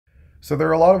So there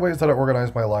are a lot of ways that I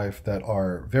organize my life that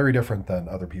are very different than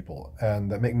other people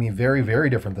and that make me very, very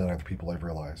different than other people, I've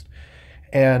realized.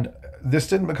 And this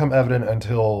didn't become evident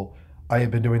until I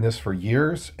had been doing this for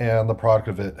years and the product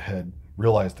of it had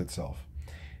realized itself.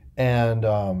 And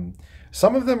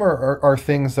some of them are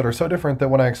things that are so different that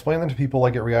when I explain them to people, I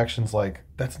get reactions like,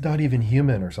 that's not even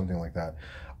human or something like that.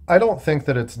 I don't think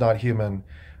that it's not human.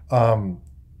 Um,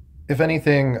 if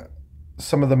anything,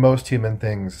 some of the most human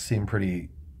things seem pretty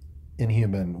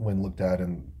inhuman when looked at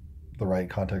in the right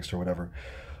context or whatever.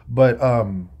 But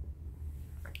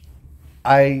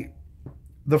I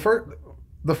the first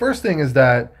the first thing is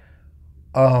that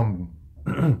um,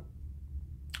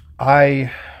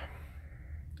 I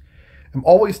am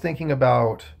always thinking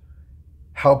about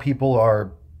how people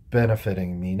are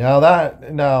benefiting me.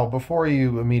 Now before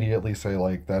you immediately say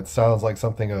like that sounds like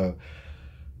something a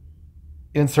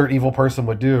insert evil person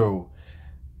would do.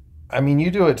 I mean,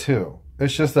 you do it too.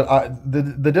 It's just that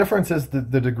the difference is the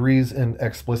degrees in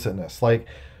explicitness. Like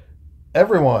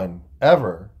everyone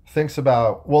ever thinks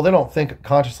about, well, they don't think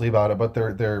consciously about it, but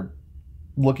they're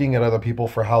looking at other people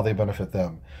for how they benefit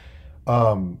them.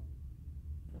 Um,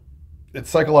 it's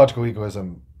psychological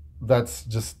egoism. That's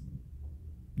just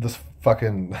this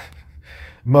fucking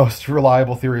most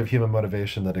reliable theory of human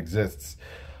motivation that exists.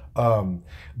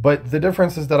 But the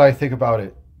difference is that I think about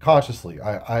it consciously.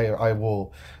 I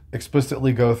will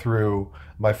explicitly go through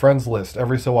my friends list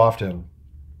every so often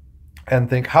and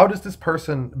think, how does this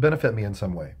person benefit me in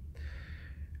some way?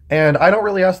 And I don't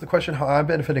really ask the question how I'm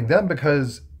benefiting them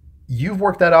because you've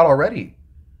worked that out already.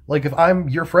 Like if I'm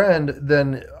your friend,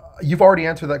 then you've already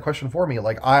answered that question for me.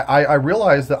 Like I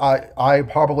realize that I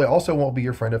probably also won't be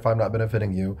your friend if I'm not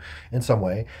benefiting you in some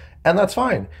way. And that's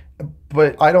fine.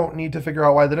 But I don't need to figure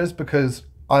out why that is because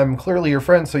I'm clearly your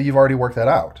friend, so you've already worked that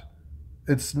out.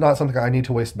 It's not something I need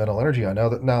to waste mental energy on.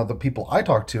 Now the people I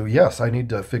talk to, yes, I need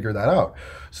to figure that out.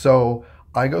 So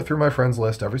I go through my friends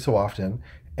list every so often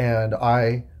and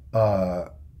I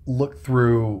look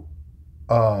through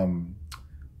um,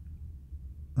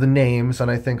 the names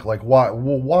and I think like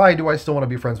why do I still want to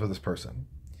be friends with this person?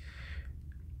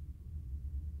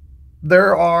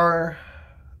 There are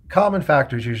common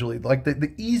factors usually. Like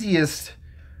the easiest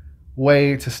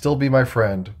way to still be my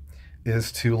friend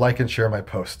is to like and share my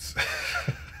posts.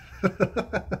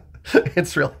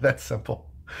 It's really that simple.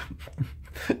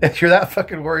 If you're that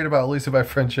fucking worried about losing my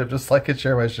friendship, just like and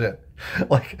share my shit.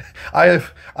 Like I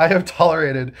have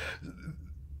tolerated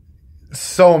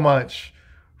so much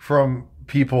from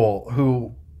people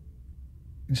who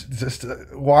just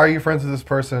why are you friends with this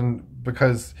person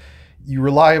because you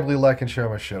reliably like and share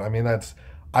my shit. I mean that's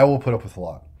I will put up with a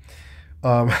lot.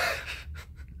 Um,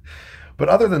 but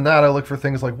other than that, I look for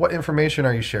things like what information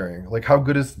are you sharing? Like how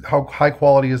high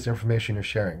quality is the information you're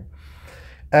sharing?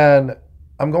 And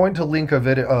I'm going to link a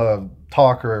video,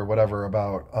 talk or whatever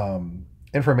about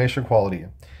information quality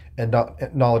and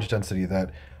knowledge density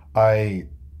that I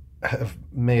have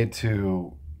made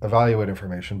to evaluate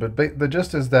information. But the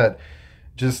gist is that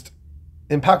just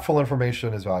impactful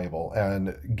information is valuable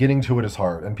and getting to it is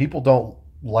hard. And people don't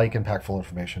like impactful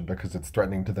information because it's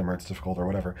threatening to them or it's difficult or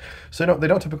whatever. So no, they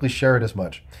don't typically share it as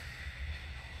much.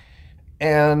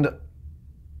 And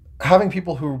having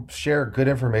people who share good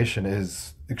information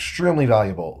is extremely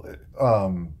valuable.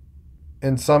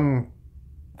 In some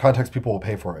contexts, people will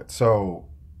pay for it. So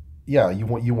yeah, you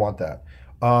want that.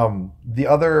 The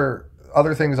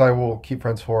other things I will keep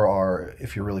friends for are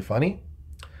if you're really funny,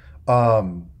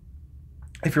 um,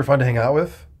 if you're fun to hang out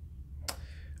with,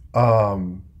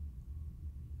 um,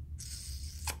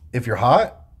 if you're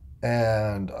hot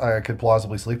and I could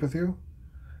plausibly sleep with you.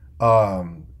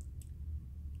 Um,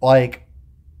 like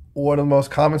one of the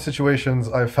most common situations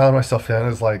I've found myself in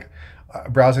is like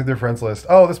browsing their friends list.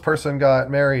 Oh, this person got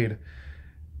married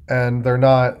and they're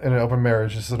not in an open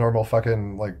marriage. It's a normal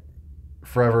fucking like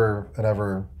forever and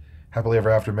ever happily ever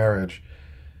after marriage.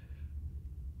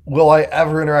 Will I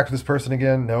ever interact with this person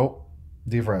again? Nope.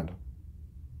 Defriend.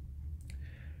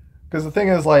 Because the thing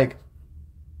is like,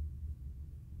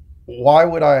 why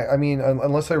would I mean,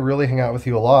 unless I really hang out with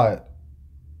you a lot,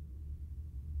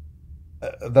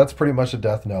 that's pretty much a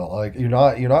death knell. Like you're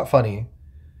not funny.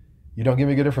 You don't give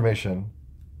me good information.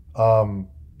 Um,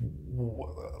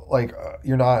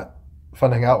 you're not fun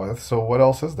to hang out with. So what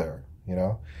else is there? You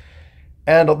know.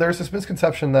 And there's this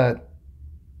misconception that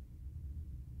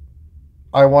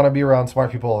I want to be around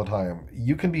smart people all the time.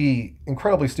 You can be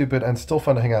incredibly stupid and still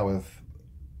fun to hang out with.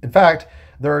 In fact,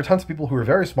 there are tons of people who are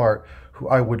very smart who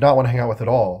I would not want to hang out with at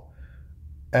all.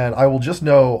 And I will just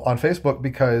know on Facebook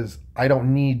because I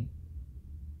don't need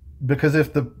Because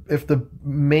if the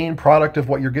main product of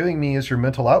what you're giving me is your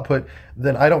mental output,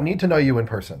 then I don't need to know you in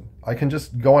person. I can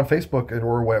just go on Facebook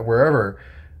or wherever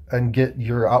and get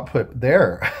your output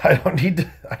there. I don't need to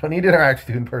interact with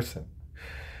you in person.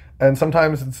 And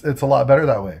sometimes it's a lot better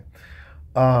that way.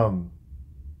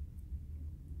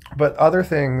 But other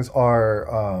things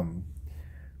are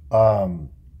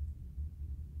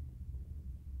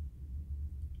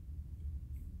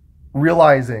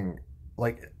realizing,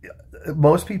 like,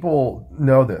 most people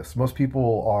know this. Most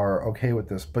people are okay with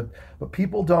this, but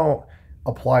people don't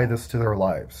apply this to their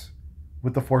lives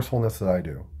with the forcefulness that I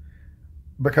do.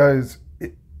 Because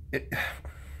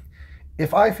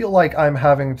if I feel like I'm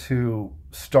having to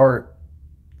start,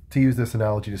 to use this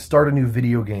analogy, to start a new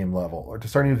video game level or to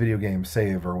start a new video game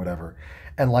save or whatever,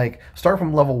 and like start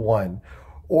from level 1,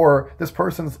 or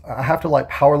I have to like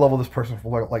power level this person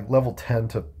from like level 10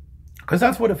 to, because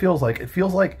that's what it feels like. It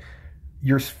feels like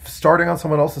you're starting on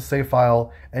someone else's save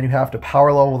file and you have to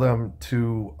power level them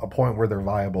to a point where they're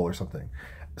viable or something.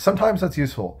 Sometimes that's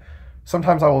useful.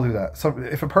 Sometimes I will do that. So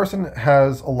if a person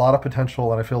has a lot of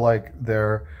potential and I feel like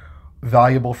they're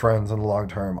valuable friends in the long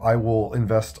term, I will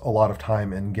invest a lot of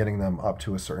time in getting them up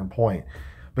to a certain point,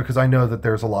 because I know that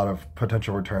there's a lot of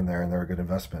potential return there and they're a good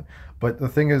investment. But the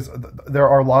thing is, there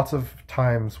are lots of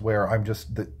times where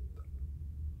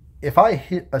if I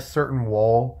hit a certain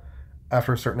wall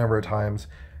after a certain number of times,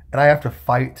 and I have to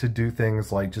fight to do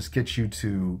things like just get you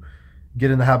to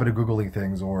get in the habit of Googling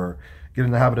things or get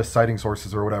in the habit of citing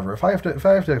sources or whatever. If I have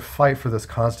to fight for this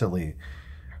constantly,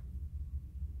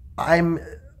 you're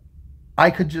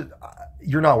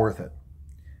not worth it.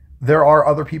 There are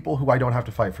other people who I don't have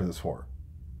to fight for this for,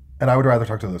 and I would rather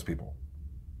talk to those people.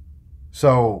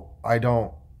 So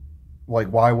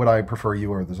why would I prefer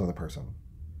you or this other person?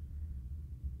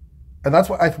 And that's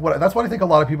what I think a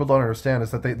lot of people don't understand,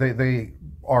 is that they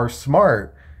are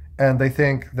smart and they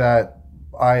think that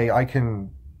I can,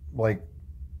 like,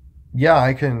 yeah,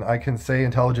 I can say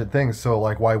intelligent things, so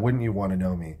like why wouldn't you want to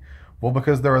know me? Well,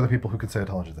 because there are other people who can say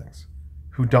intelligent things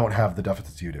who don't have the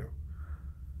deficits you do.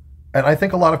 And I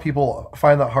think a lot of people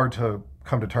find that hard to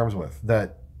come to terms with,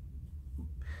 that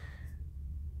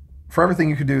for everything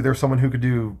you could do, there's someone who could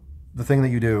do the thing that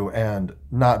you do and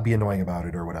not be annoying about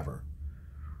it or whatever.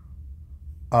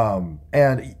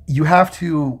 And you have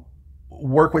to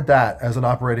work with that as an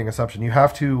operating assumption. You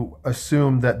have to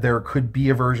assume that there could be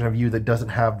a version of you that doesn't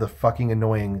have the fucking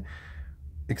annoying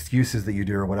excuses that you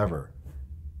do or whatever.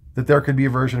 That there could be a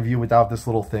version of you without this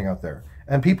little thing out there.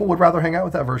 And people would rather hang out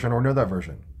with that version or know that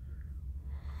version.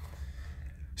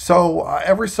 So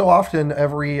every so often,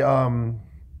 every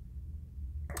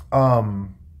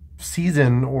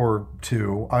season or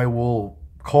two, I will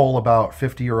cull about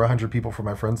 50 or 100 people from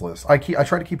my friends list. I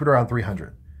try to keep it around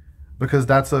 300, because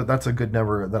that's a good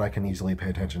number that I can easily pay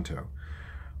attention to.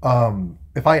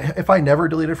 If I never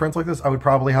deleted friends like this, I would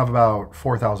probably have about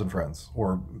 4,000 friends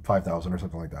or 5,000 or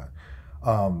something like that.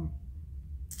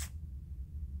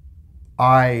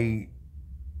 I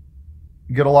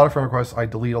get a lot of friend requests. I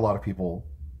delete a lot of people,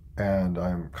 and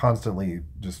I'm constantly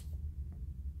just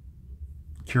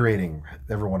curating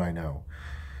everyone I know.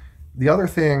 The other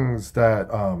things that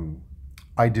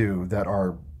I do that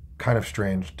are kind of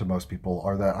strange to most people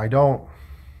are that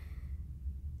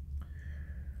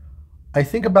I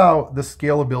think about the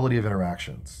scalability of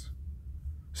interactions.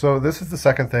 So this is the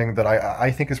second thing that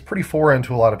I think is pretty foreign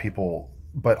to a lot of people,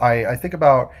 but I think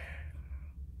about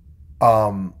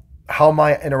how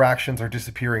my interactions are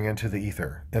disappearing into the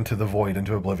ether, into the void,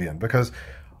 into oblivion. Because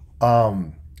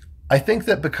I think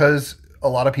that because a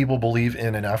lot of people believe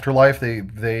in an afterlife,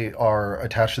 they are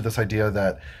attached to this idea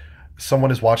that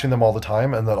someone is watching them all the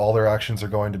time and that all their actions are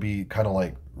going to be kind of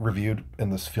like reviewed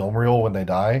in this film reel when they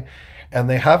die. And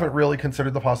they haven't really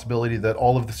considered the possibility that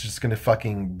all of this is just going to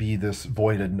fucking be this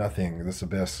voided nothing, this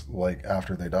abyss, like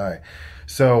after they die.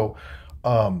 So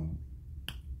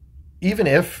even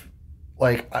if,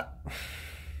 like,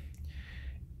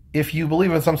 if you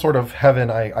believe in some sort of heaven,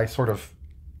 I sort of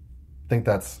think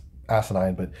that's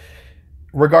asinine, but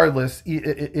regardless,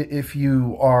 if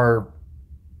you are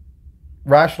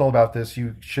rational about this,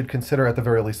 you should consider at the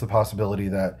very least the possibility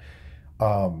that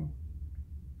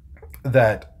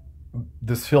that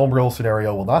this film reel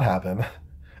scenario will not happen,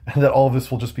 and that all of this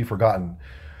will just be forgotten.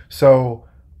 So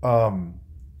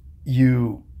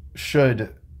you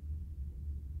should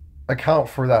account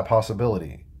for that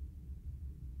possibility.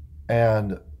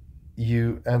 And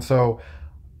so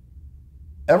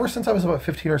ever since I was about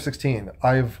 15 or 16,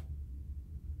 I've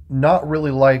not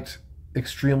really liked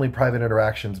extremely private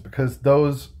interactions, because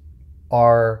those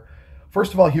are,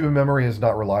 first of all, human memory is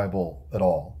not reliable at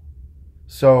all.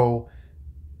 So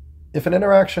if an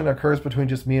interaction occurs between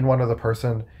just me and one other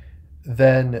person,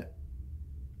 then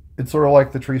it's sort of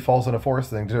like the tree falls in a forest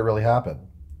thing. Did it really happen?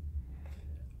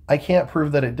 I can't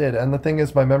prove that it did. And the thing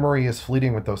is, my memory is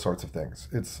fleeting with those sorts of things.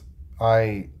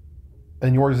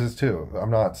 And yours is too.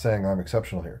 I'm not saying I'm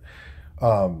exceptional here.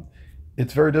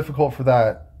 It's very difficult for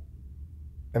that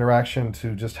interaction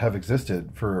to just have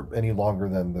existed for any longer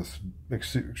than this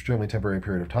extremely temporary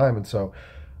period of time. And so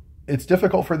it's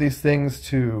difficult for these things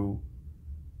to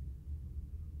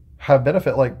have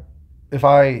benefit. Like,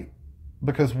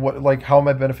 how am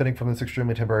I benefiting from this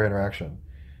extremely temporary interaction?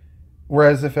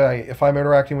 Whereas if I'm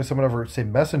interacting with someone over, say,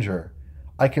 Messenger,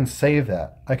 I can save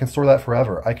that. I can store that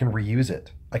forever. I can reuse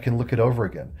it. I can look it over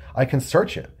again. I can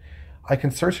search it. I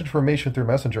can search information through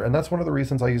Messenger, and that's one of the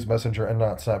reasons I use Messenger and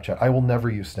not Snapchat. I will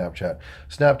never use Snapchat.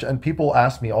 And people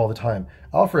ask me all the time,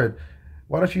 Alfred,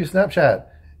 why don't you use Snapchat?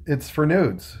 It's for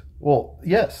nudes. Well,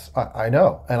 yes, I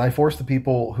know. And I force the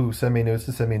people who send me nudes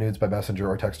to send me nudes by Messenger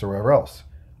or text or wherever else.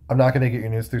 I'm not going to get your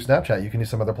nudes through Snapchat. You can use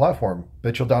some other platform.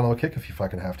 Bet you'll download Kik if you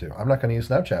fucking have to. I'm not going to use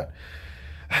Snapchat.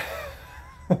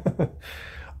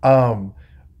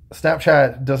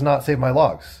 Snapchat does not save my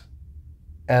logs,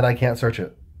 and I can't search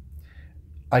it.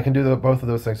 I can do both of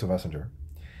those things with Messenger.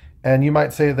 And you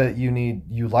might say that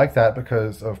you like that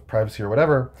because of privacy or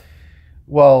whatever.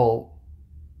 Well,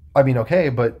 I mean, okay,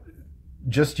 but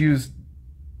just use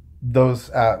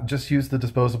the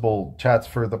disposable chats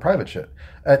for the private shit.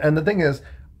 And the thing is,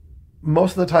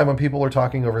 most of the time when people are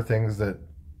talking over things that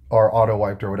are auto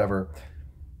wiped or whatever,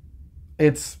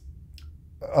 it's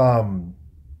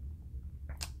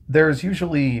there's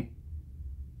usually,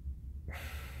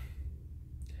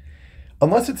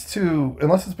 unless it's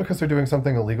because they're doing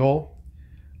something illegal,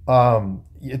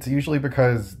 it's usually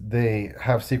because they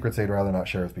have secrets they'd rather not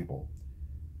share with people.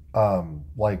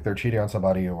 Like they're cheating on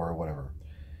somebody or whatever.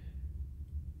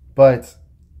 But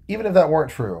even if that weren't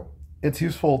true, it's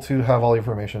useful to have all the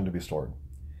information to be stored.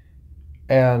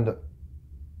 And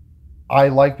I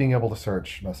like being able to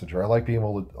search Messenger. I like being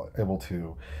able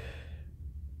to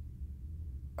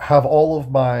have all of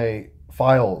my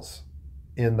files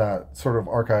in that sort of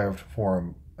archived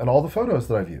form and all the photos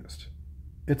that I've used.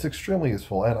 It's extremely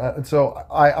useful. And so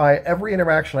every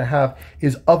interaction I have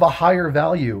is of a higher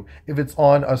value if it's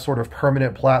on a sort of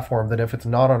permanent platform than if it's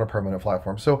not on a permanent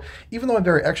platform. So even though I'm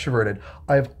very extroverted,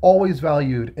 I've always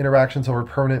valued interactions over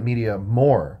permanent media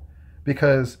more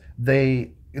because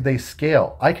they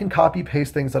scale. I can copy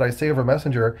paste things that I say over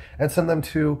Messenger and send them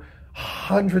to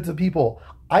hundreds of people.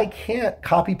 I can't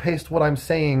copy paste what I'm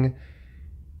saying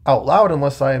out loud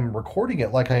unless I'm recording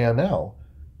it like I am now.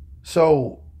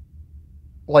 So,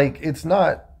 like, it's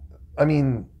not, I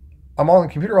mean, I'm on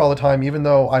the computer all the time, even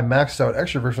though I maxed out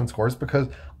extroversion scores, because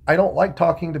I don't like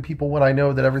talking to people when I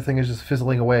know that everything is just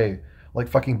fizzling away like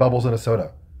fucking bubbles in a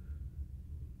soda.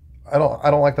 I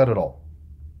don't like that at all.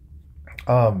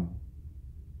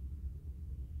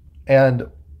 And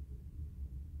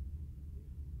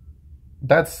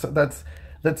that's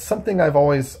something I've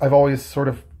always sort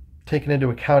of taken into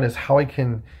account, is how I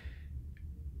can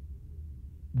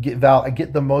get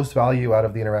the most value out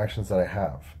of the interactions that I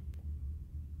have.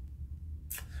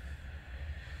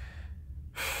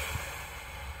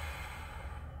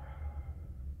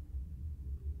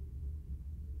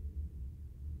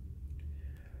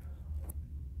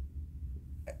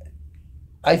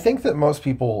 I think that most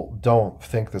people don't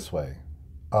think this way.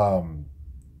 And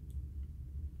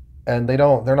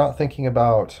they're not thinking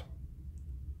about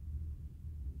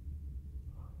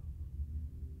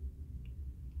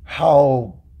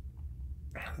how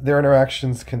their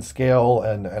interactions can scale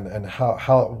and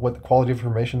what the quality of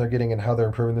information they're getting and how they're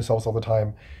improving themselves all the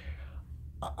time.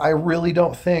 I really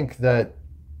don't think that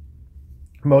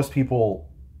most people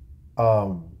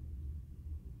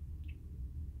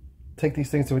take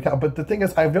these things into account. But the thing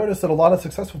is, I've noticed that a lot of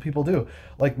successful people do.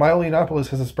 Like Milo Yiannopoulos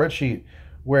has a spreadsheet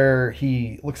where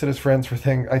he looks at his friends for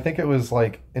things. I think it was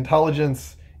like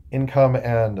intelligence, income,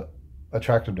 and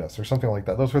attractiveness or something like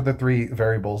that. Those were the 3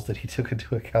 variables that he took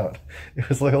into account. It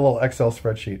was like a little Excel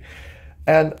spreadsheet.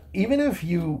 And even if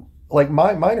you, like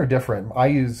mine are different. I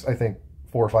use, I think,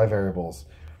 4 or 5 variables.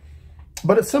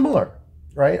 But it's similar,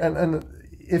 right? And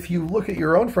if you look at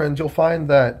your own friends, you'll find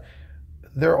that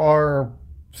there are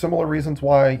similar reasons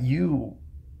why you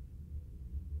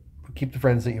keep the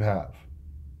friends that you have.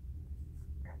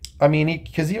 I mean,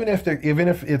 because even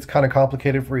if it's kind of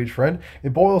complicated for each friend,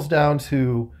 it boils down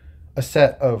to a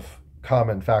set of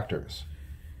common factors.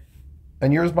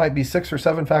 And yours might be 6 or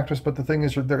 7 factors, but the thing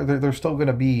is, they're still going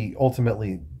to be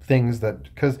ultimately things that,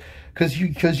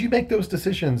 because you make those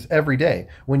decisions every day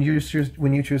when you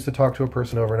choose to talk to a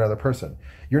person over another person.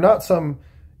 You're not some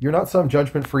You're not some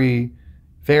judgment-free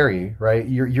fairy, right?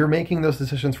 You're making those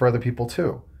decisions for other people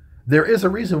too. There is a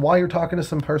reason why you're talking to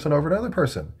some person over another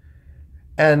person.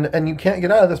 And you can't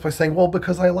get out of this by saying, well,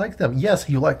 because I like them. Yes,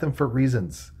 you like them for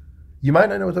reasons. You might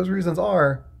not know what those reasons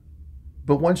are,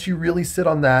 but once you really sit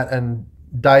on that and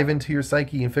dive into your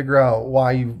psyche and figure out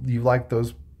why you like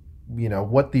those,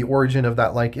 what the origin of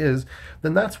that like is,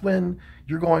 then that's when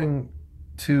you're going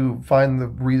to find the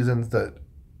reasons that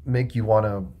make you want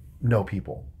to know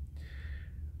people.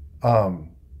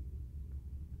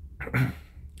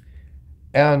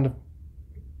 And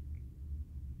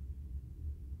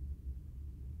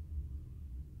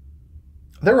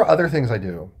there are other things I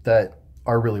do that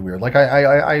are really weird. Like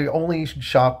I only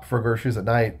shop for groceries at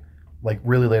night, like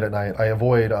really late at night. I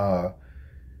avoid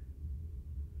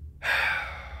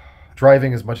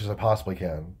driving as much as I possibly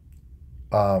can.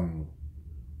 Um,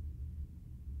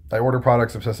 I order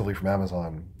products obsessively from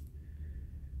Amazon,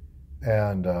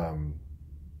 and I'm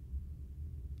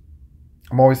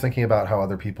always thinking about how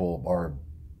other people are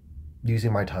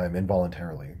using my time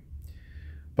involuntarily.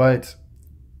 But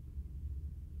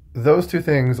those two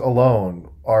things alone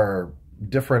are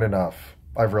different enough,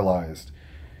 I've realized,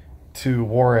 to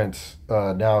warrant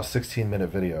now a 16-minute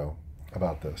video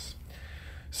about this.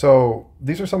 So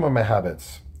these are some of my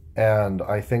habits, and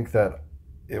I think that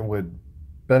it would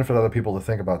benefit other people to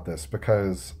think about this,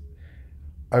 because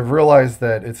I've realized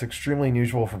that it's extremely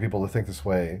unusual for people to think this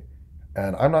way,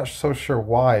 and I'm not so sure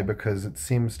why, because it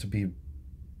seems to be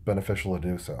beneficial to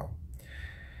do so.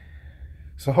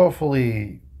 So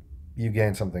hopefully you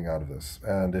gain something out of this,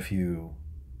 and if you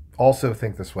also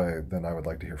think this way, then I would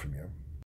like to hear from you.